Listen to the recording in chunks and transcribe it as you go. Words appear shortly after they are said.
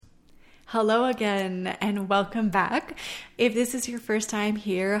Hello again and welcome back. If this is your first time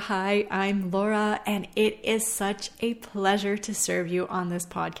here, hi, I'm Laura, and it is such a pleasure to serve you on this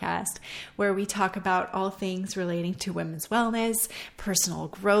podcast where we talk about all things relating to women's wellness, personal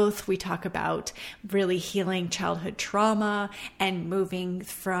growth. We talk about really healing childhood trauma and moving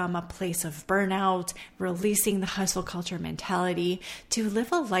from a place of burnout, releasing the hustle culture mentality to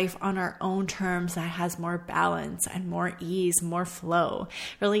live a life on our own terms that has more balance and more ease, more flow,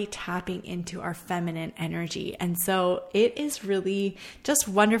 really tapping into our feminine energy. And so it is really just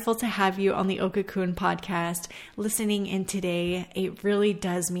wonderful to have you on the Okakun podcast listening in today. It really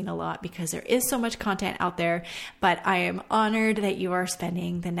does mean a lot because there is so much content out there, but I am honored that you are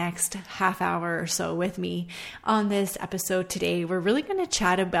spending the next half hour or so with me on this episode today. We're really going to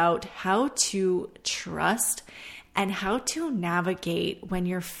chat about how to trust and how to navigate when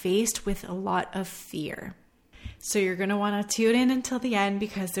you're faced with a lot of fear. So you're going to want to tune in until the end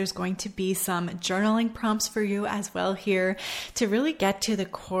because there's going to be some journaling prompts for you as well here to really get to the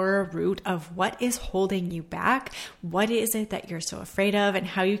core root of what is holding you back, what is it that you're so afraid of, and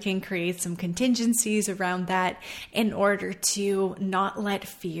how you can create some contingencies around that in order to not let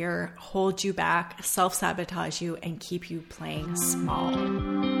fear hold you back, self-sabotage you, and keep you playing small.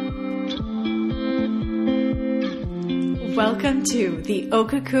 Welcome to the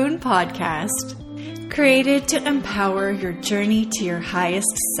Okakun podcast, created to empower your journey to your highest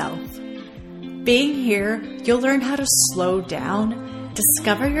self. Being here, you'll learn how to slow down,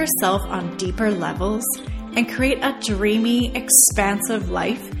 discover yourself on deeper levels, and create a dreamy, expansive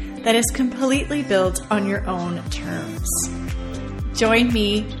life that is completely built on your own terms. Join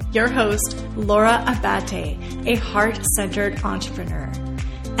me, your host, Laura Abate, a heart-centered entrepreneur.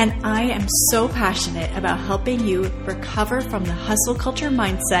 And I am so passionate about helping you recover from the hustle culture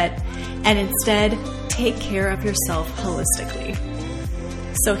mindset and instead take care of yourself holistically.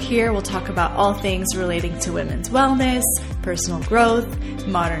 So here we'll talk about all things relating to women's wellness, personal growth,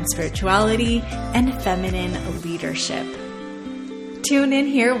 modern spirituality, and feminine leadership. Tune in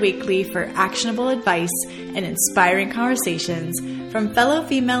here weekly for actionable advice and inspiring conversations from fellow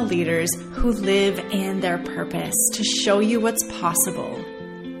female leaders who live in their purpose to show you what's possible.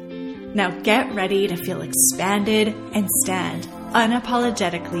 Now get ready to feel expanded and stand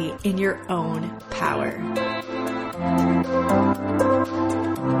unapologetically in your own power.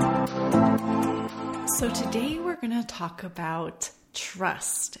 So today we're going to talk about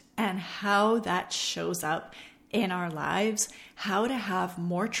trust and how that shows up in our lives, how to have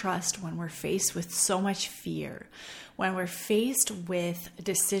more trust when we're faced with so much fear, when we're faced with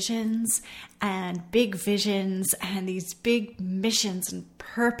decisions and big visions and these big missions and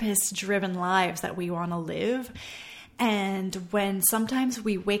purpose-driven lives that we want to live. And when sometimes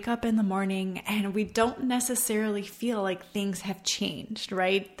we wake up in the morning and we don't necessarily feel like things have changed,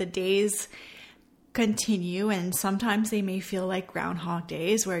 right? The days continue, and sometimes they may feel like Groundhog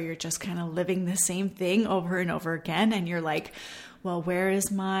Days where you're just kind of living the same thing over and over again. And you're like, well, where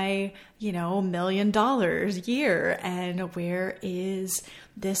is my, $1 million year? And where is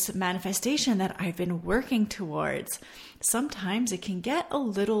this manifestation that I've been working towards? Sometimes it can get a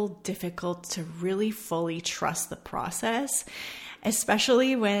little difficult to really fully trust the process,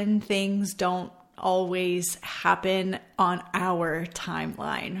 especially when things don't always happen on our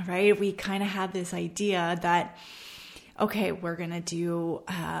timeline, right? We kind of have this idea that, okay, we're going to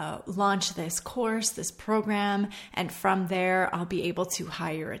launch this course, this program, and from there, I'll be able to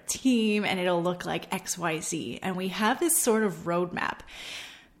hire a team and it'll look like XYZ. And we have this sort of roadmap.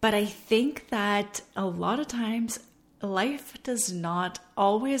 But I think that a lot of times life does not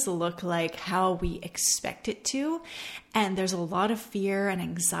always look like how we expect it to. And there's a lot of fear and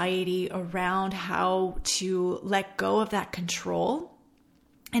anxiety around how to let go of that control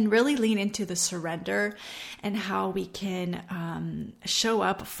and really lean into the surrender and how we can show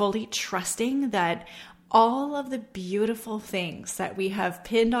up fully trusting that all of the beautiful things that we have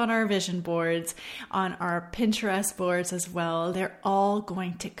pinned on our vision boards, on our Pinterest boards as well, they're all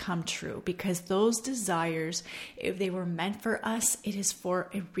going to come true because those desires, if they were meant for us, it is for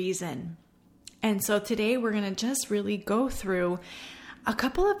a reason. And so today we're going to just really go through a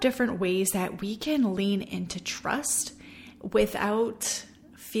couple of different ways that we can lean into trust without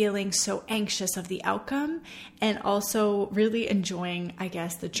feeling so anxious of the outcome and also really enjoying,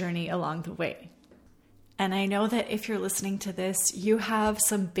 the journey along the way. And I know that if you're listening to this, you have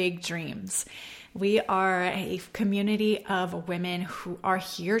some big dreams. We are a community of women who are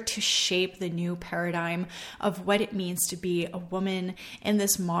here to shape the new paradigm of what it means to be a woman in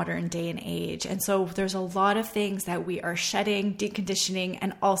this modern day and age. And so there's a lot of things that we are shedding, deconditioning,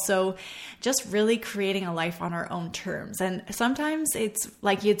 and also just really creating a life on our own terms. And sometimes it's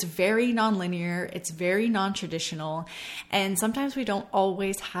very nonlinear, it's very non-traditional, and sometimes we don't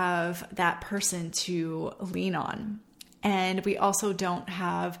always have that person to lean on. And we also don't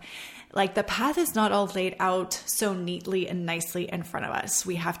have, the path is not all laid out so neatly and nicely in front of us.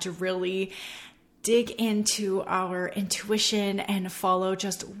 We have to really dig into our intuition and follow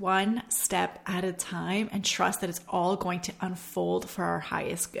just one step at a time and trust that it's all going to unfold for our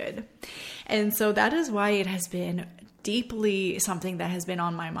highest good. And so that is why it has been deeply something that has been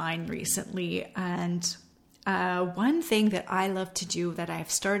on my mind recently. And one thing that I love to do, that I've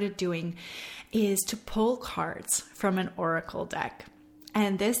started doing, is to pull cards from an oracle deck.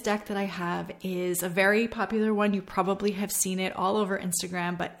 And this deck that I have is a very popular one. You probably have seen it all over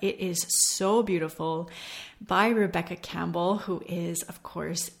Instagram, but it is so beautiful, by Rebecca Campbell, who is, of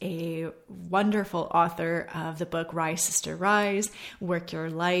course, a wonderful author of the book Rise, Sister, Rise, Work Your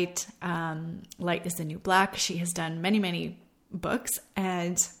Light, Light is the New Black. She has done many, many books.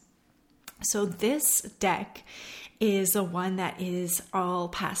 And so this deck is the one that is all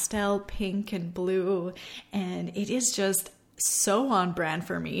pastel, pink and blue, and it is just so on brand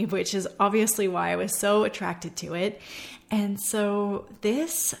for me, which is obviously why I was so attracted to it. And so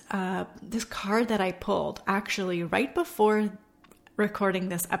this card that I pulled actually right before recording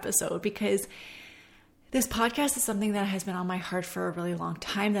this episode, because this podcast is something that has been on my heart for a really long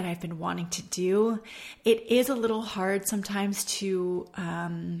time, that I've been wanting to do. It is a little hard sometimes to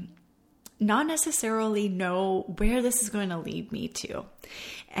not necessarily know where this is going to lead me to.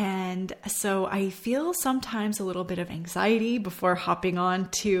 And so I feel sometimes a little bit of anxiety before hopping on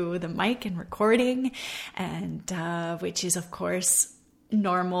to the mic and recording, and which is, of course,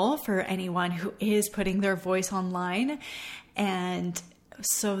 normal for anyone who is putting their voice online. And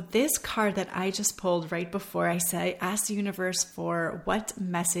so this card that I just pulled right before I asked the universe for what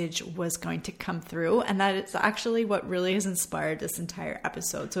message was going to come through. And that is actually what really has inspired this entire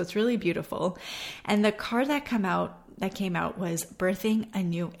episode. So it's really beautiful. And the card that came out was Birthing a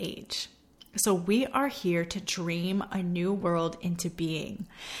New Age. So we are here to dream a new world into being.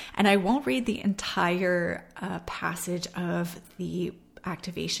 And I won't read the entire passage of the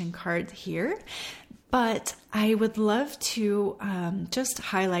activation card here, but I would love to just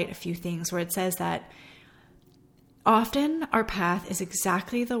highlight a few things where it says that often our path is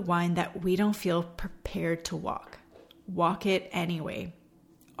exactly the one that we don't feel prepared to walk. Walk it anyway.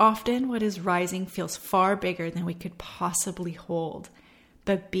 Often what is rising feels far bigger than we could possibly hold,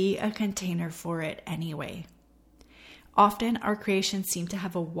 but be a container for it anyway. Often our creations seem to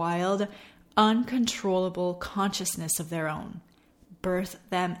have a wild, uncontrollable consciousness of their own. Birth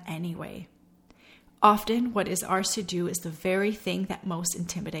them anyway. Often what is ours to do is the very thing that most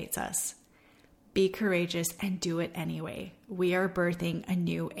intimidates us. Be courageous and do it anyway. We are birthing a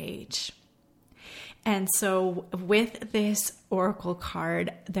new age. And so with this oracle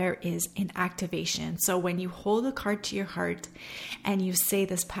card, there is an activation. So when you hold the card to your heart and you say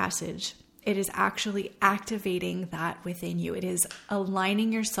this passage, it is actually activating that within you. It is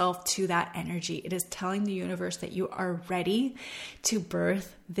aligning yourself to that energy. It is telling the universe that you are ready to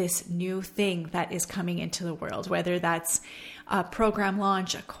birth this new thing that is coming into the world, whether that's a program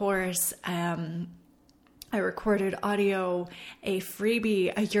launch, a course, a recorded audio, a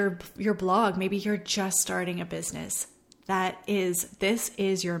freebie, your blog. Maybe you're just starting a business. This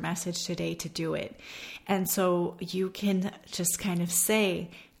is your message today to do it. And so you can just kind of say,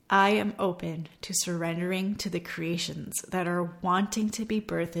 I am open to surrendering to the creations that are wanting to be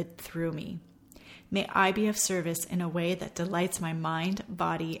birthed through me. May I be of service in a way that delights my mind,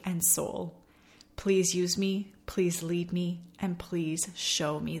 body, and soul. Please use me, please lead me, and please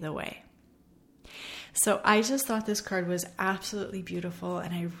show me the way. So I just thought this card was absolutely beautiful,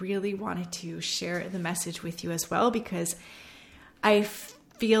 and I really wanted to share the message with you as well, because I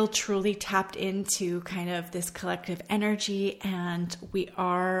feel truly tapped into kind of this collective energy, and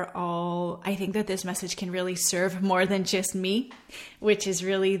I think that this message can really serve more than just me, which is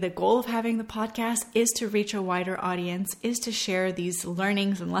really the goal of having the podcast, is to reach a wider audience, is to share these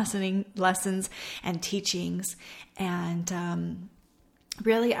learnings and lessons and teachings. And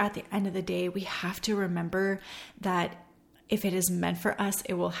really at the end of the day, we have to remember that if it is meant for us,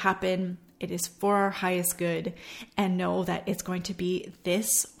 it will happen. It is for our highest good, and know that it's going to be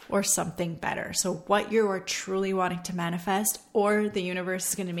this or something better. So what you are truly wanting to manifest, or the universe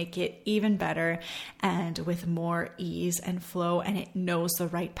is going to make it even better and with more ease and flow, and it knows the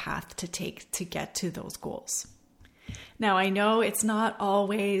right path to take to get to those goals. Now, I know it's not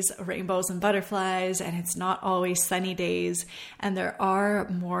always rainbows and butterflies, and it's not always sunny days, and there are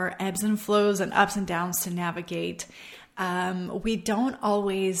more ebbs and flows and ups and downs to navigate. We don't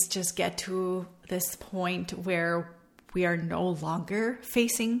always just get to this point where we are no longer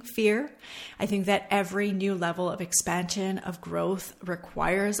facing fear. I think that every new level of expansion, of growth,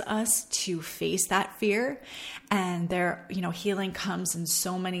 requires us to face that fear. And there, healing comes in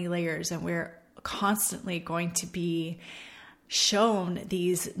so many layers, and we're constantly going to be shown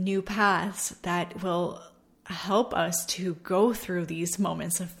these new paths that will help us to go through these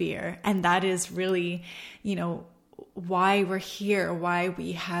moments of fear. And that is really, why we're here, why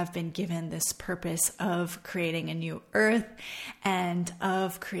we have been given this purpose of creating a new earth and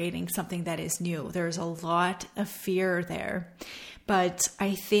of creating something that is new. There's a lot of fear there. But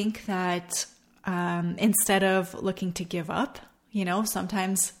I think that instead of looking to give up,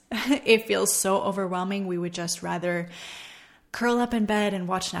 sometimes it feels so overwhelming. We would just rather curl up in bed and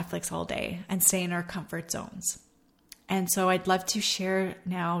watch Netflix all day and stay in our comfort zones. And so I'd love to share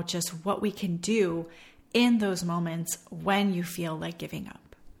now just what we can do in those moments when you feel like giving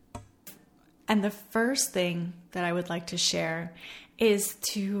up. And the first thing that I would like to share is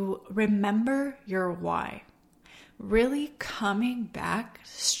to remember your why. Really coming back,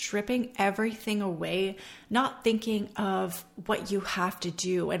 stripping everything away, not thinking of what you have to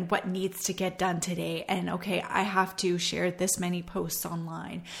do and what needs to get done today. And okay, I have to share this many posts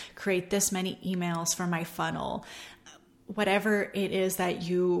online, create this many emails for my funnel. However it is that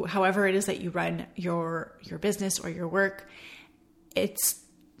you run your business or your work, it's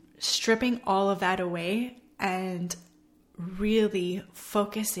stripping all of that away and really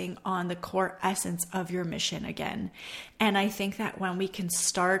focusing on the core essence of your mission again. And I think that when we can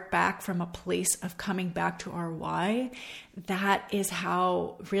start back from a place of coming back to our why, that is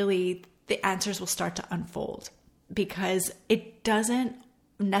how really the answers will start to unfold, because it doesn't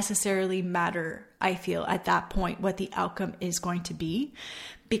necessarily matter, I feel, at that point what the outcome is going to be,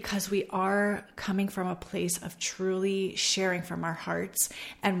 because we are coming from a place of truly sharing from our hearts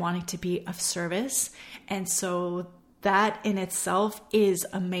and wanting to be of service. And so that in itself is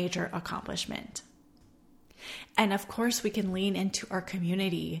a major accomplishment. And of course, we can lean into our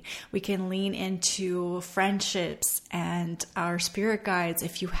community. We can lean into friendships and our spirit guides.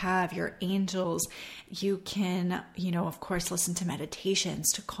 If you have your angels, you can, of course, listen to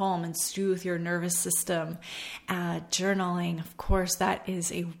meditations to calm and soothe your nervous system. Journaling, of course, that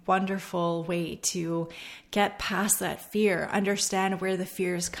is a wonderful way to get past that fear, understand where the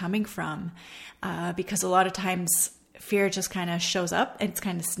fear is coming from. Because a lot of times, fear just kind of shows up and it's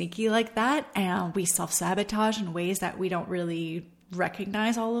kind of sneaky like that. And we self-sabotage in ways that we don't really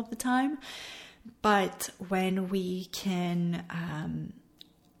recognize all of the time. But when we can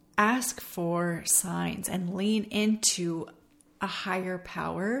ask for signs and lean into a higher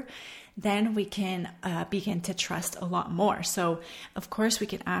power, then we can begin to trust a lot more. So, of course, we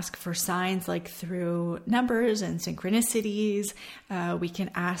can ask for signs like through numbers and synchronicities. We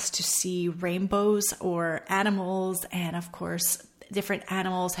can ask to see rainbows or animals. And, of course, different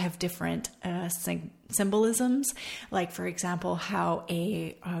animals have different symbolisms. Like, for example, how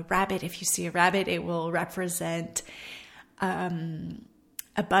a rabbit, if you see a rabbit, it will represent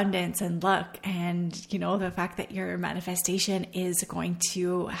abundance and luck, and the fact that your manifestation is going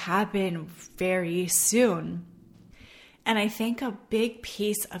to happen very soon. And I think a big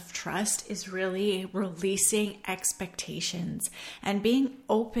piece of trust is really releasing expectations and being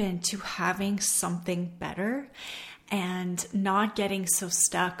open to having something better, and not getting so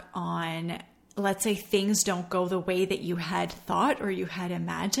stuck on, let's say, things don't go the way that you had thought or you had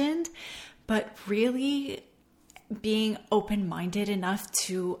imagined, but really being open-minded enough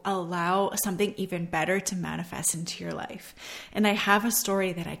to allow something even better to manifest into your life. And I have a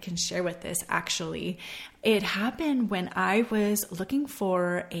story that I can share with this, actually. It happened when I was looking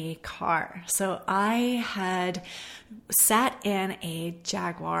for a car. So I had sat in a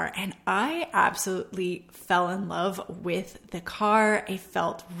Jaguar and I absolutely fell in love with the car. It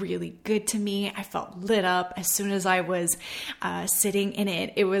felt really good to me. I felt lit up as soon as I was sitting in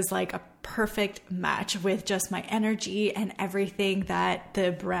it. It was like a perfect match with just my energy and everything that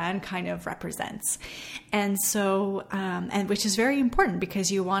the brand kind of represents. And so, and which is very important,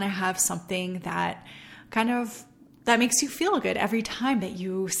 because you want to have something that kind of that makes you feel good every time that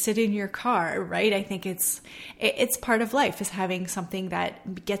you sit in your car, right? I think it's part of life, is having something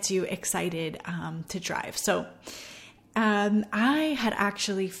that gets you excited to drive. So I had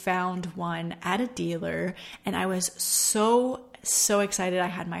actually found one at a dealer, and I was so excited. I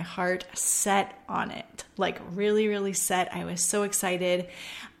had my heart set on it, like really, really set. I was so excited.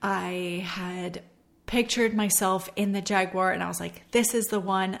 I had pictured myself in the Jaguar, and I was like, this is the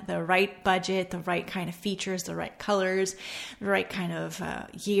one, the right budget, the right kind of features, the right colors, the right kind of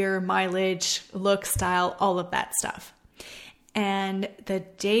year, mileage, look, style, all of that stuff. And the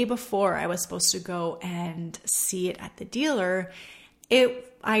day before I was supposed to go and see it at the dealer,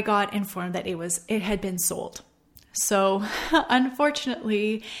 I got informed that it had been sold. So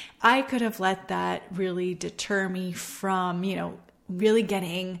unfortunately, I could have let that really deter me from, really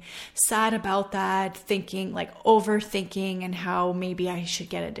getting sad about that, thinking, like overthinking, and how maybe I should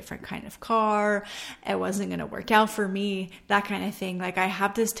get a different kind of car. It wasn't going to work out for me, that kind of thing. Like I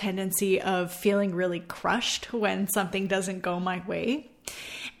have this tendency of feeling really crushed when something doesn't go my way.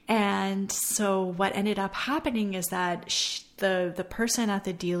 And so what ended up happening is that the person at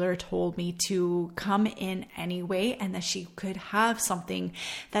the dealer told me to come in anyway, and that she could have something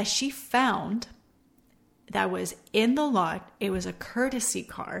that she found that was in the lot. It was a courtesy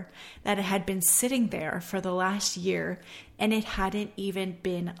car that had been sitting there for the last year, and it hadn't even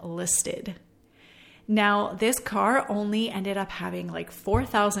been listed. Now, this car only ended up having like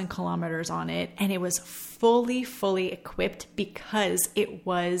 4,000 kilometers on it, and it was fully equipped because it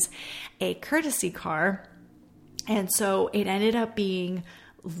was a courtesy car. And so it ended up being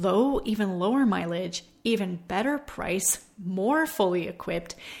even lower mileage, even better price, more fully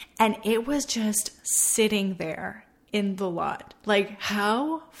equipped, and it was just sitting there in the lot. Like,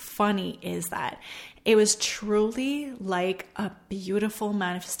 how funny is that? It was truly like a beautiful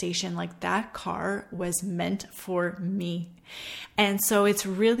manifestation. Like that car was meant for me. And so it's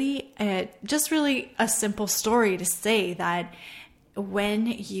really just really a simple story to say that when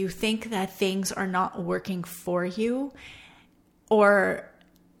you think that things are not working for you, or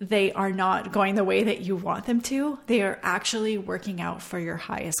they are not going the way that you want them to, they are actually working out for your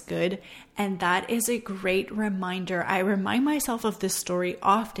highest good. And that is a great reminder. I remind myself of this story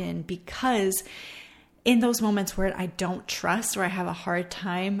often because in those moments where I don't trust, or I have a hard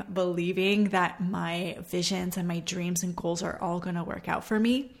time believing that my visions and my dreams and goals are all going to work out for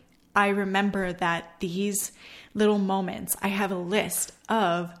me, I remember that these little moments, I have a list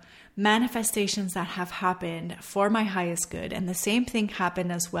of manifestations that have happened for my highest good. And the same thing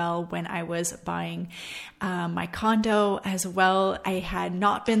happened as well when I was buying my condo as well. I had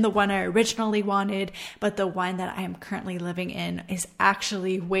not been the one I originally wanted, but the one that I am currently living in is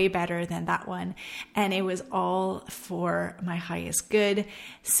actually way better than that one. And it was all for my highest good.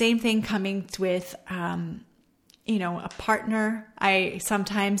 Same thing coming with a partner.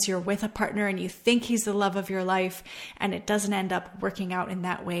 Sometimes you're with a partner and you think he's the love of your life, and it doesn't end up working out in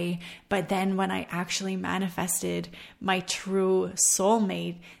that way. But then when I actually manifested my true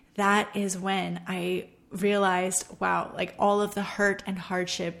soulmate, that is when I realized, wow, like all of the hurt and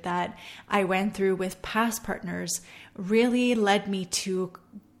hardship that I went through with past partners really led me to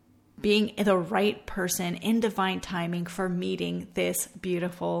being the right person in divine timing for meeting this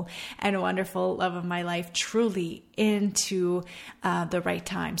beautiful and wonderful love of my life truly into the right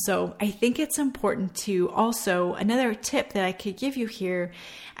time. So I think it's important to also, another tip that I could give you here,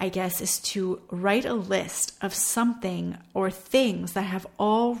 I guess, is to write a list of something or things that have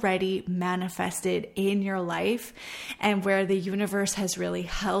already manifested in your life and where the universe has really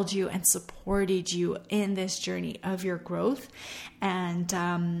held you and supported you in this journey of your growth. And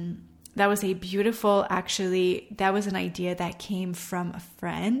that was that was an idea that came from a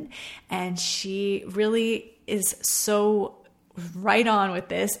friend, and she really is so right on with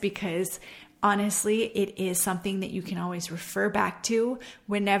this because honestly, it is something that you can always refer back to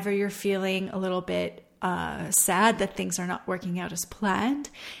whenever you're feeling a little bit sad that things are not working out as planned,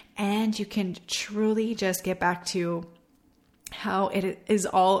 and you can truly just get back to how it is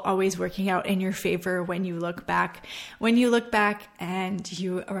all always working out in your favor when you look back and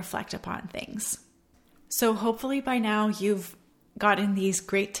you reflect upon things. So hopefully by now you've gotten these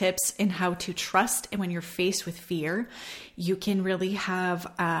great tips in how to trust. And when you're faced with fear, you can really have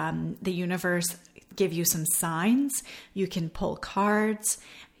the universe give you some signs. You can pull cards.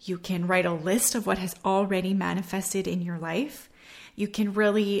 You can write a list of what has already manifested in your life. You can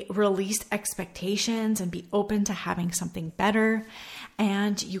really release expectations and be open to having something better.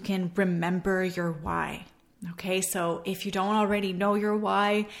 And you can remember your why. Okay, so if you don't already know your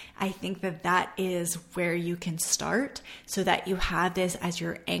why, I think that that is where you can start so that you have this as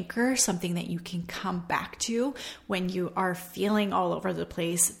your anchor, something that you can come back to when you are feeling all over the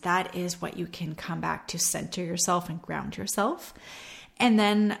place. That is what you can come back to center yourself and ground yourself. And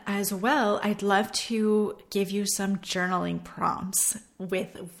then as well, I'd love to give you some journaling prompts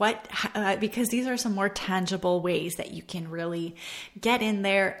with because these are some more tangible ways that you can really get in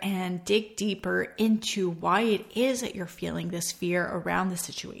there and dig deeper into why it is that you're feeling this fear around the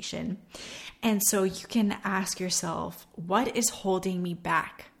situation. And so you can ask yourself, what is holding me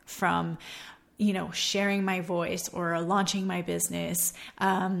back from sharing my voice or launching my business,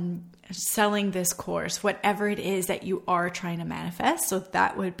 selling this course, whatever it is that you are trying to manifest. So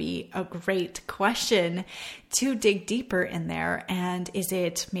that would be a great question to dig deeper in there. And is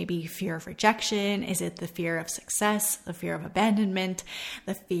it maybe fear of rejection? Is it the fear of success, the fear of abandonment,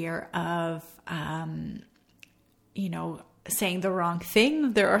 the fear of, saying the wrong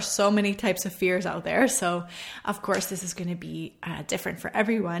thing? There are so many types of fears out there. So of course, this is going to be different for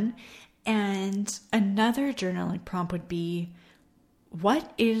everyone. And another journaling prompt would be,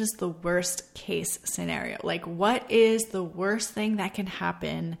 what is the worst case scenario? Like, what is the worst thing that can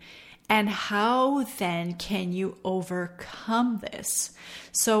happen? And how then can you overcome this?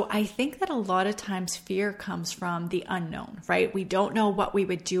 So I think that a lot of times fear comes from the unknown, right? We don't know what we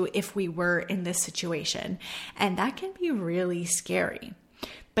would do if we were in this situation. And that can be really scary.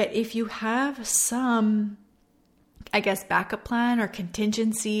 But if you have some backup plan or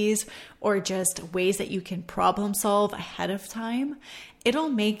contingencies or just ways that you can problem solve ahead of time, it'll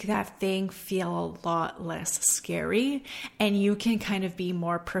make that thing feel a lot less scary and you can kind of be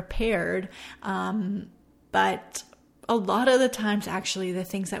more prepared. But a lot of the times, actually, the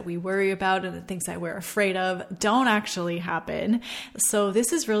things that we worry about and the things that we're afraid of don't actually happen. So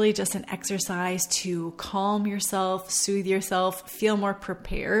this is really just an exercise to calm yourself, soothe yourself, feel more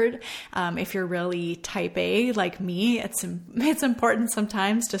prepared. If you're really type A like me, it's important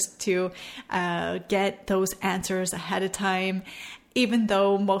sometimes just to get those answers ahead of time, even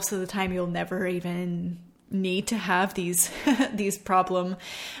though most of the time you'll never even need to have these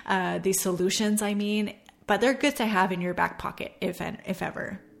solutions. But they're good to have in your back pocket if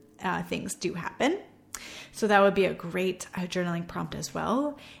ever things do happen. So that would be a great journaling prompt as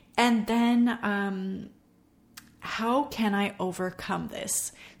well. And then how can I overcome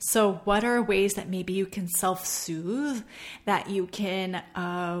this? So what are ways that maybe you can self-soothe, that you can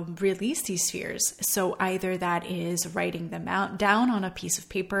release these fears? So either that is writing them down on a piece of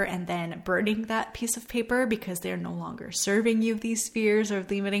paper and then burning that piece of paper because they're no longer serving you these fears or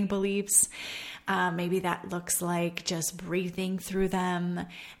limiting beliefs. Maybe that looks like just breathing through them.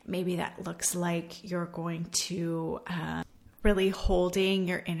 Maybe that looks like you're going to really holding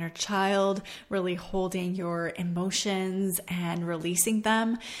your inner child, really holding your emotions and releasing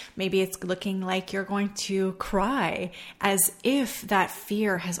them. Maybe it's looking like you're going to cry as if that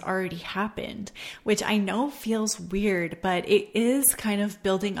fear has already happened, which I know feels weird, but it is kind of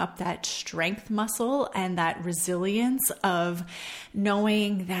building up that strength muscle and that resilience of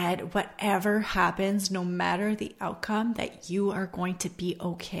knowing that whatever happens, no matter the outcome, that you are going to be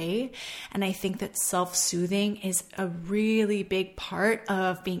okay. And I think that self-soothing is a really big part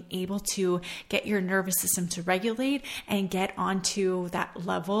of being able to get your nervous system to regulate and get onto that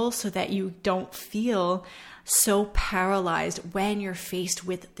level so that you don't feel so paralyzed when you're faced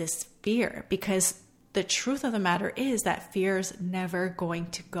with this fear. Because the truth of the matter is that fear is never going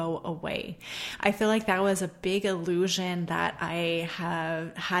to go away. I feel like that was a big illusion that I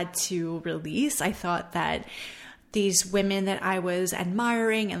have had to release. I thought that these women that I was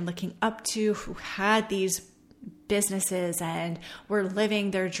admiring and looking up to, who had these businesses and were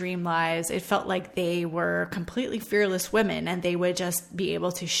living their dream lives, it felt like they were completely fearless women and they would just be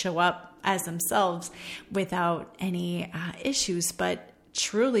able to show up as themselves without any issues. But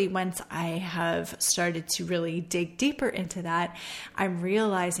truly, once I have started to really dig deeper into that, I'm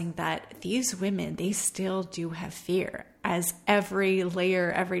realizing that these women, they still do have fear, as every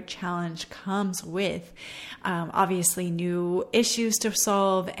layer, every challenge comes with obviously new issues to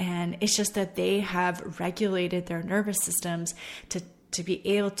solve. And it's just that they have regulated their nervous systems to be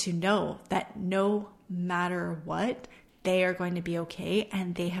able to know that no matter what, they are going to be okay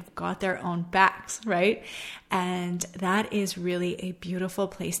and they have got their own backs, right? And that is really a beautiful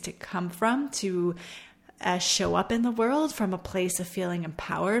place to come from, to show up in the world from a place of feeling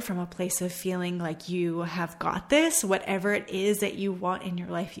empowered, from a place of feeling like you have got this. Whatever it is that you want in your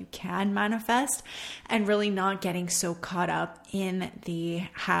life, you can manifest, and really not getting so caught up in the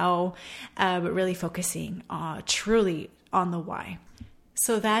how, but really focusing truly on the why.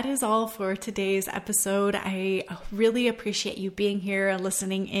 So that is all for today's episode. I really appreciate you being here and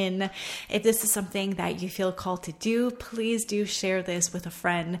listening in. If this is something that you feel called to do, please do share this with a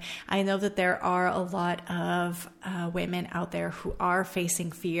friend. I know that there are a lot of women out there who are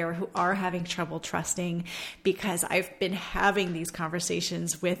facing fear, who are having trouble trusting, because I've been having these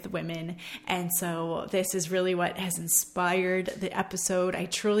conversations with women. And so this is really what has inspired the episode. I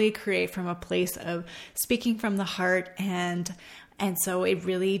truly create from a place of speaking from the heart, and so it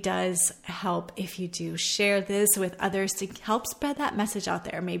really does help if you do share this with others to help spread that message out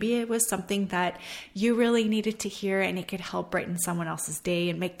there. Maybe it was something that you really needed to hear, and it could help brighten someone else's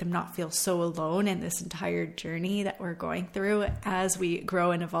day and make them not feel so alone in this entire journey that we're going through as we grow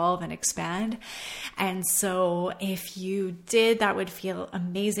and evolve and expand. And so if you did, that would feel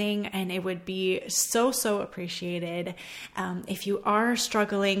amazing, and it would be so appreciated. If you are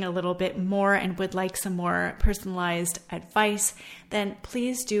struggling a little bit more and would like some more personalized advice, then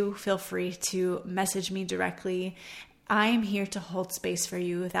please do feel free to message me directly. I am here to hold space for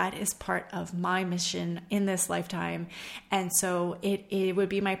you. That is part of my mission in this lifetime. And so it would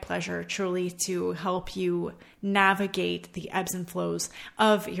be my pleasure truly to help you navigate the ebbs and flows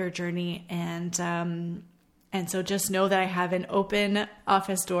of your journey. And so just know that I have an open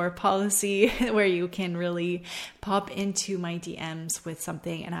office door policy where you can really pop into my DMs with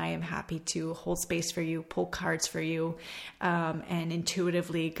something, and I am happy to hold space for you, pull cards for you, and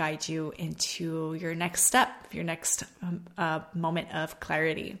intuitively guide you into your next step, your next moment of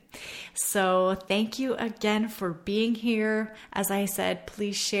clarity. So thank you again for being here. As I said,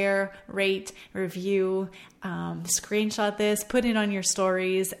 please share, rate, review, screenshot this, put it on your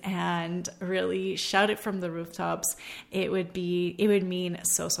stories, and really shout it from the rooftops. It would mean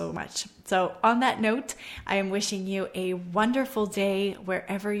so much. So on that note, I am wishing you a wonderful day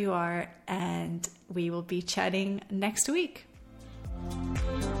wherever you are, and we will be chatting next week.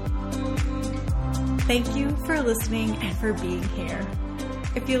 Thank you for listening and for being here.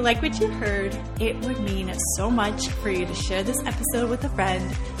 If you like what you heard, it would mean so much for you to share this episode with a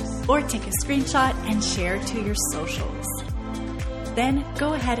friend, or take a screenshot and share to your socials. Then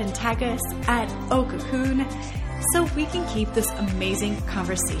go ahead and tag us at Cocoon so we can keep this amazing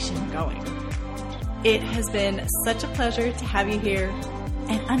conversation going. It has been such a pleasure to have you here,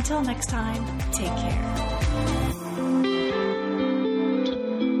 and until next time, take care.